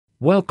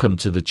Welcome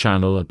to the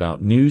channel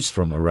about news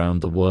from around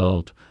the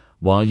world.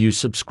 While you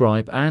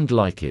subscribe and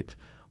like it,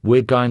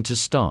 we're going to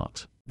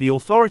start. The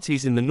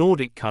authorities in the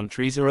Nordic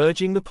countries are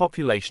urging the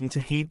population to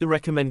heed the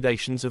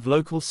recommendations of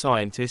local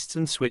scientists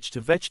and switch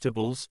to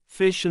vegetables,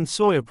 fish and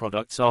soya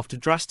products after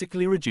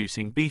drastically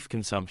reducing beef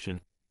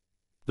consumption.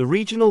 The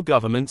regional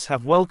governments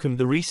have welcomed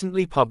the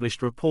recently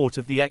published report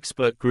of the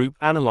expert group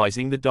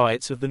analyzing the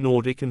diets of the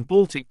Nordic and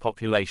Baltic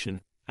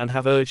population, and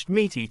have urged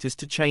meat eaters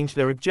to change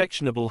their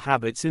objectionable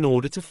habits in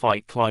order to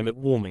fight climate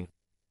warming.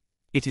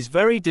 It is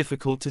very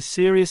difficult to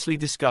seriously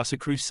discuss a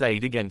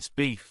crusade against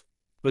beef.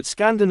 But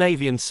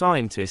Scandinavian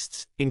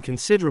scientists, in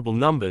considerable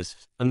numbers,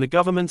 and the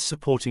governments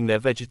supporting their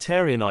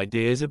vegetarian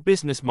ideas are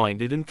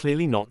business-minded and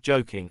clearly not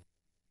joking.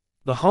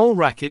 The whole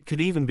racket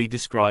could even be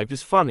described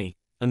as funny,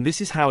 and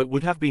this is how it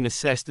would have been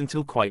assessed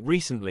until quite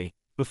recently,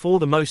 before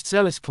the most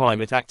zealous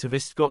climate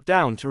activists got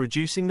down to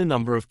reducing the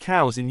number of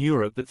cows in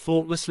Europe that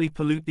thoughtlessly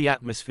pollute the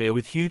atmosphere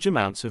with huge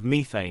amounts of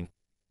methane.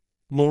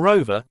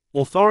 Moreover,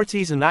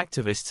 authorities and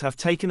activists have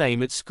taken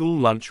aim at school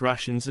lunch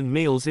rations and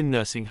meals in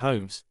nursing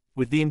homes,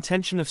 with the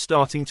intention of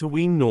starting to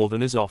wean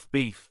northerners off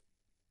beef.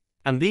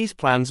 And these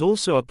plans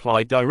also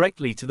apply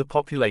directly to the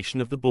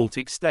population of the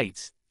Baltic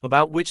states,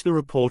 about which the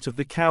report of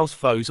the cow's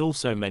foes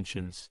also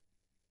mentions.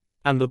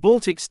 And the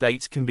Baltic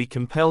states can be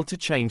compelled to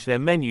change their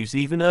menus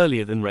even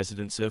earlier than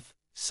residents of,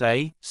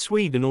 say,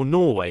 Sweden or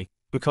Norway,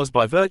 because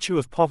by virtue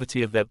of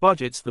poverty of their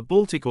budgets the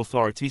Baltic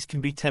authorities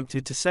can be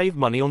tempted to save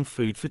money on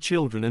food for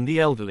children and the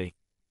elderly.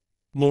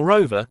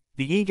 Moreover,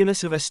 the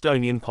eagerness of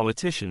Estonian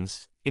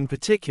politicians, in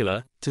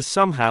particular, to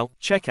somehow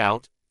check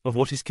out of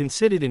what is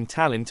considered in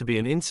Tallinn to be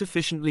an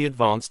insufficiently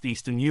advanced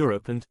Eastern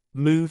Europe and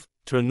move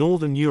to a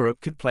Northern Europe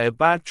could play a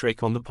bad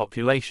trick on the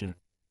population.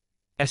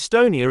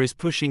 Estonia is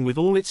pushing with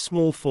all its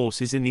small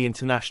forces in the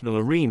international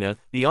arena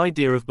the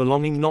idea of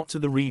belonging not to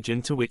the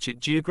region to which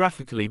it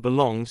geographically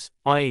belongs,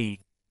 i.e.,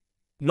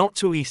 not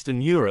to Eastern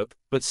Europe,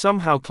 but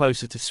somehow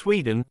closer to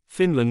Sweden,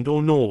 Finland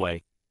or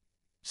Norway.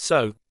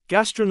 So,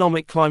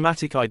 gastronomic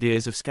climatic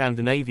ideas of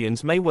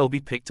Scandinavians may well be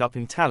picked up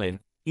in Tallinn,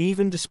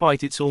 even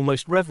despite its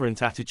almost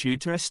reverent attitude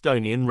to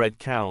Estonian red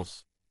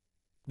cows.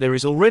 There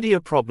is already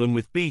a problem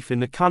with beef in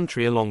the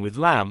country along with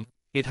lamb.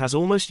 It has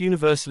almost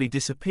universally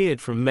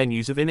disappeared from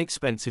menus of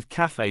inexpensive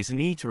cafes and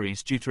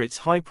eateries due to its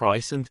high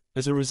price and,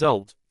 as a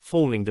result,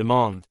 falling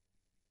demand.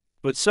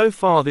 But so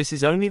far this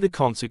is only the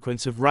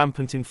consequence of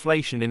rampant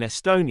inflation in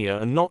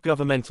Estonia and not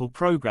governmental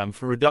program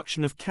for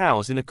reduction of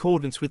cows in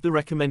accordance with the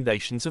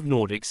recommendations of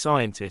Nordic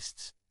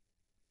scientists.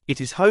 It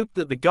is hoped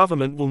that the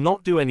government will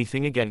not do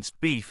anything against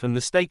beef and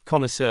the steak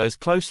connoisseurs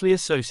closely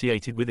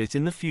associated with it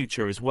in the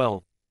future as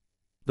well.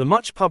 The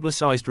much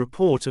publicized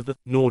report of the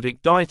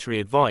Nordic Dietary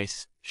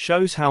Advice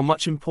shows how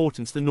much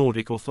importance the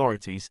Nordic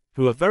authorities,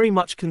 who are very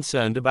much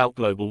concerned about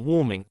global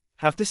warming,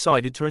 have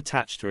decided to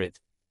attach to it.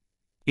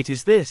 It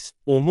is this,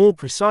 or more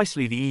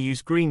precisely the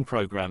EU's green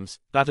programs,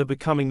 that are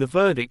becoming the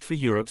verdict for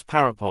Europe's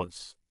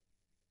parapods.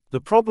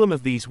 The problem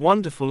of these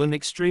wonderful and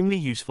extremely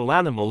useful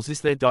animals is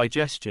their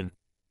digestion.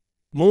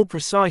 More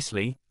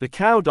precisely, the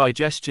cow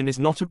digestion is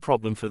not a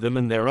problem for them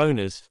and their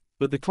owners,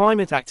 but the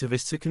climate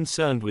activists are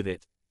concerned with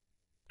it.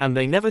 And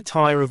they never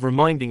tire of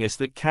reminding us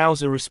that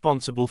cows are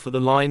responsible for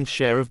the lion's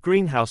share of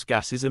greenhouse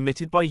gases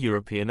emitted by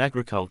European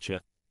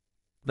agriculture.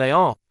 They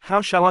are,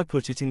 how shall I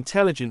put it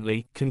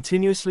intelligently,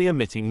 continuously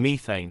emitting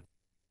methane.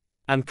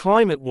 And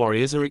climate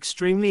warriors are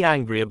extremely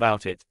angry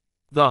about it.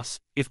 Thus,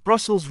 if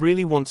Brussels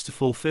really wants to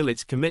fulfill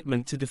its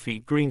commitment to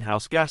defeat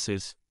greenhouse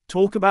gases,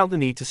 talk about the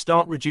need to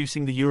start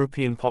reducing the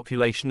European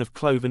population of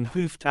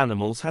cloven-hoofed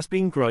animals has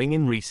been growing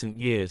in recent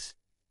years.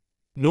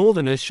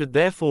 Northerners should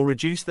therefore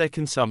reduce their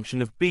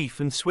consumption of beef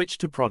and switch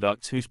to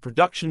products whose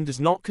production does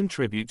not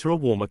contribute to a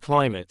warmer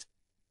climate.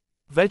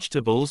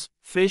 Vegetables,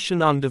 fish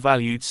and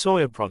undervalued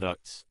soya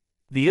products.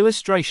 The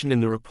illustration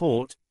in the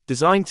report,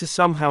 designed to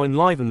somehow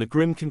enliven the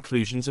grim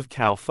conclusions of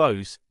cow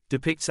foes,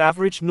 depicts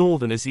average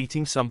Northerners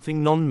eating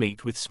something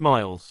non-meat with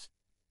smiles.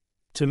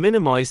 To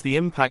minimize the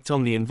impact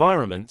on the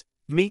environment,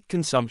 meat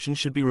consumption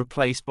should be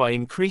replaced by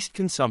increased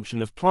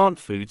consumption of plant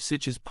foods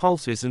such as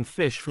pulses and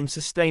fish from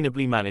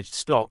sustainably managed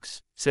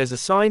stocks, says a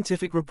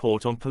scientific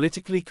report on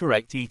politically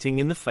correct eating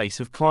in the face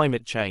of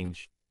climate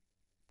change.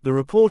 The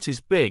report is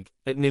big,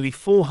 at nearly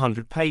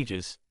 400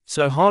 pages,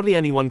 so hardly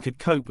anyone could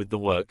cope with the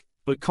work,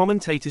 but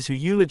commentators who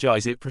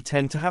eulogize it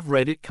pretend to have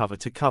read it cover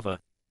to cover.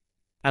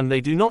 And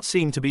they do not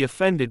seem to be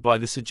offended by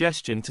the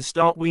suggestion to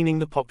start weaning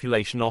the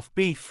population off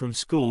beef from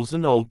schools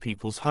and old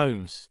people's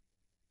homes.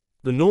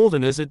 The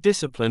Northerners are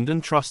disciplined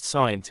and trust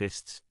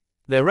scientists.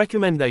 Their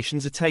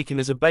recommendations are taken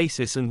as a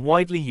basis and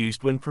widely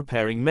used when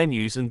preparing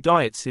menus and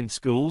diets in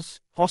schools,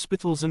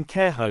 hospitals and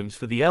care homes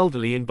for the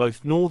elderly in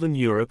both Northern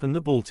Europe and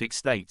the Baltic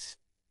states.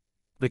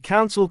 The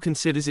Council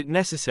considers it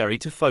necessary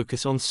to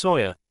focus on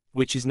soya,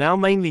 which is now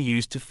mainly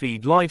used to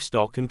feed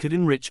livestock and could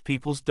enrich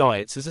people's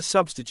diets as a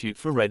substitute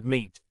for red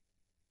meat.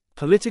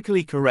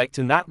 Politically correct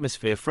and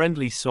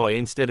atmosphere-friendly soy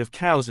instead of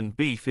cows and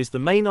beef is the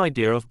main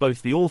idea of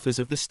both the authors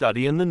of the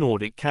study and the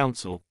Nordic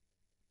Council.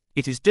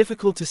 It is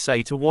difficult to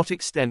say to what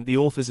extent the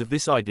authors of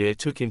this idea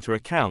took into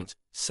account,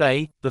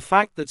 say, the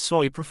fact that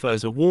soy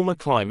prefers a warmer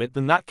climate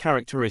than that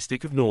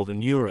characteristic of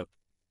Northern Europe.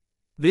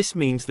 This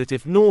means that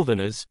if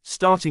Northerners,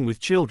 starting with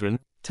children,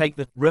 take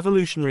the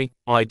revolutionary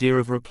idea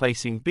of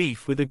replacing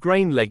beef with a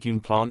grain legume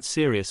plant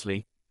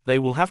seriously, they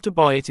will have to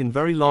buy it in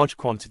very large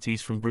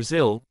quantities from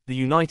Brazil, the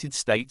United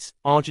States,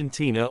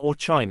 Argentina or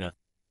China.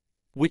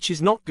 Which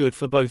is not good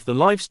for both the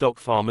livestock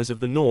farmers of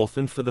the north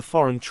and for the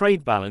foreign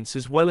trade balance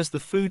as well as the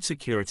food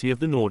security of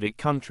the Nordic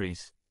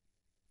countries.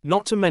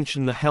 Not to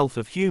mention the health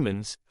of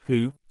humans,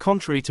 who,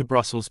 contrary to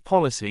Brussels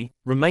policy,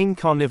 remain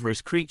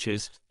carnivorous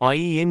creatures,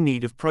 i.e. in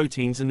need of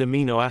proteins and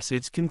amino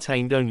acids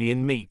contained only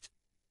in meat.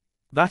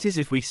 That is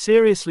if we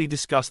seriously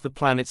discuss the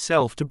plan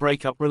itself to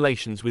break up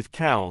relations with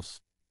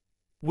cows.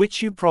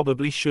 Which you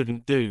probably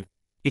shouldn't do.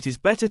 It is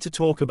better to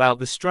talk about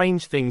the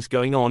strange things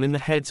going on in the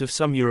heads of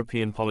some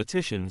European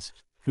politicians,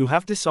 who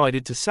have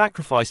decided to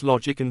sacrifice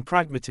logic and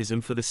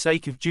pragmatism for the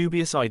sake of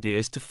dubious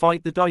ideas to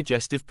fight the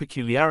digestive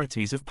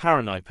peculiarities of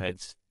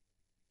paranipeds.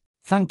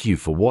 Thank you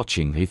for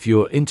watching. If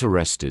you're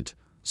interested,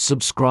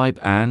 subscribe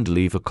and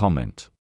leave a comment.